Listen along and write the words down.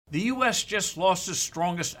The U.S. just lost its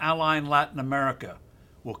strongest ally in Latin America.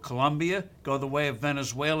 Will Colombia go the way of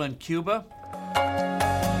Venezuela and Cuba?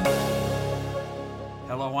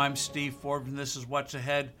 Hello, I'm Steve Forbes, and this is What's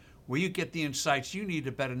Ahead, where you get the insights you need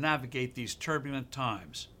to better navigate these turbulent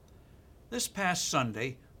times. This past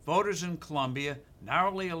Sunday, voters in Colombia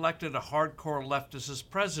narrowly elected a hardcore leftist as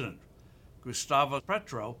president. Gustavo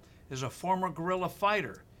Petro is a former guerrilla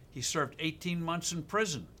fighter. He served 18 months in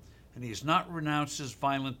prison, and he has not renounced his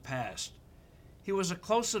violent past. He was a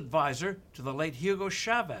close advisor to the late Hugo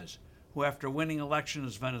Chavez, who, after winning election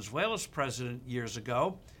as Venezuela's president years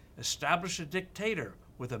ago, established a dictator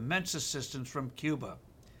with immense assistance from Cuba.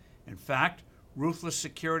 In fact, ruthless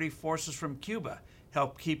security forces from Cuba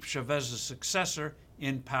helped keep Chavez's successor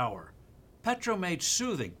in power. Petro made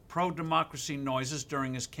soothing, pro-democracy noises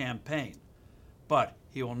during his campaign, but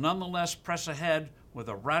he will nonetheless press ahead with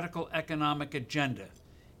a radical economic agenda.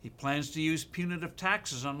 He plans to use punitive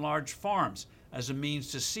taxes on large farms as a means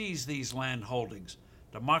to seize these land holdings,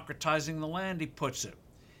 democratizing the land, he puts it.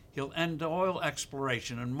 He'll end oil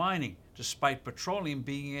exploration and mining, despite petroleum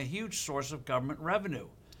being a huge source of government revenue.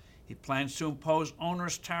 He plans to impose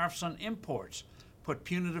onerous tariffs on imports, put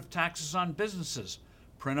punitive taxes on businesses,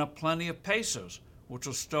 print up plenty of pesos, which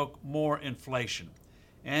will stoke more inflation.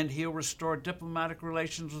 And he'll restore diplomatic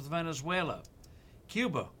relations with Venezuela.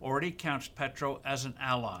 Cuba already counts Petro as an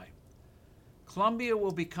ally. Colombia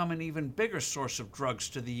will become an even bigger source of drugs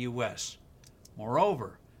to the U.S.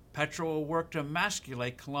 Moreover, Petro will work to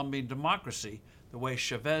emasculate Colombian democracy the way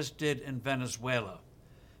Chavez did in Venezuela.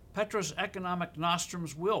 Petro's economic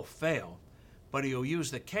nostrums will fail, but he'll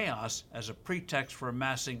use the chaos as a pretext for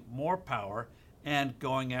amassing more power and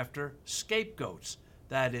going after scapegoats,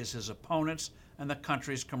 that is, his opponents and the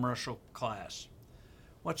country's commercial class.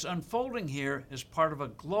 What's unfolding here is part of a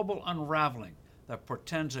global unraveling that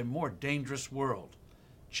portends a more dangerous world.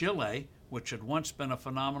 Chile, which had once been a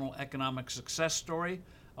phenomenal economic success story,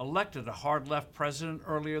 elected a hard-left president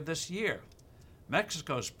earlier this year.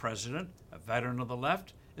 Mexico's president, a veteran of the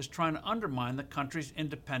left, is trying to undermine the country's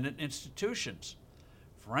independent institutions.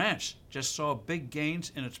 France just saw big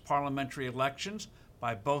gains in its parliamentary elections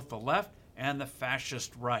by both the left and the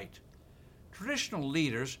fascist right. Traditional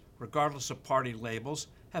leaders, regardless of party labels,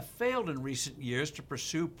 have failed in recent years to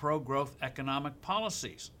pursue pro-growth economic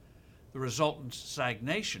policies. The resultant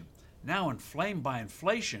stagnation, now inflamed by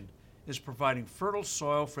inflation, is providing fertile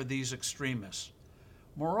soil for these extremists.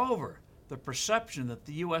 Moreover, the perception that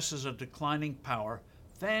the U.S. is a declining power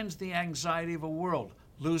fans the anxiety of a world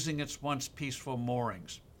losing its once peaceful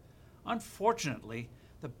moorings. Unfortunately,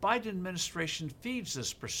 the Biden administration feeds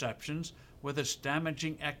this perceptions with its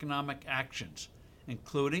damaging economic actions,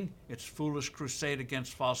 including its foolish crusade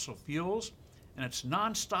against fossil fuels and its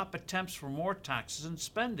nonstop attempts for more taxes and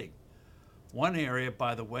spending. One area,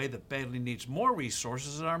 by the way, that badly needs more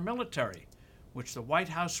resources is our military, which the White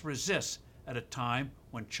House resists at a time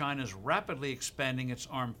when China is rapidly expanding its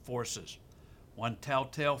armed forces. One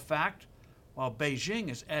telltale fact, while Beijing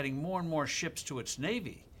is adding more and more ships to its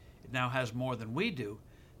Navy, it now has more than we do,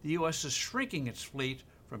 the U.S. is shrinking its fleet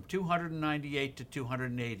from 298 to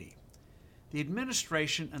 280. The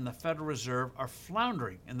administration and the Federal Reserve are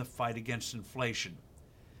floundering in the fight against inflation.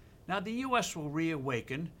 Now, the U.S. will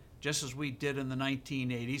reawaken, just as we did in the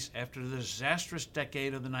 1980s after the disastrous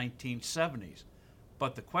decade of the 1970s.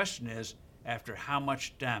 But the question is, after how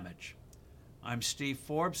much damage? I'm Steve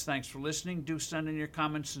Forbes. Thanks for listening. Do send in your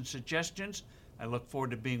comments and suggestions. I look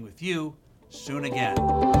forward to being with you soon again.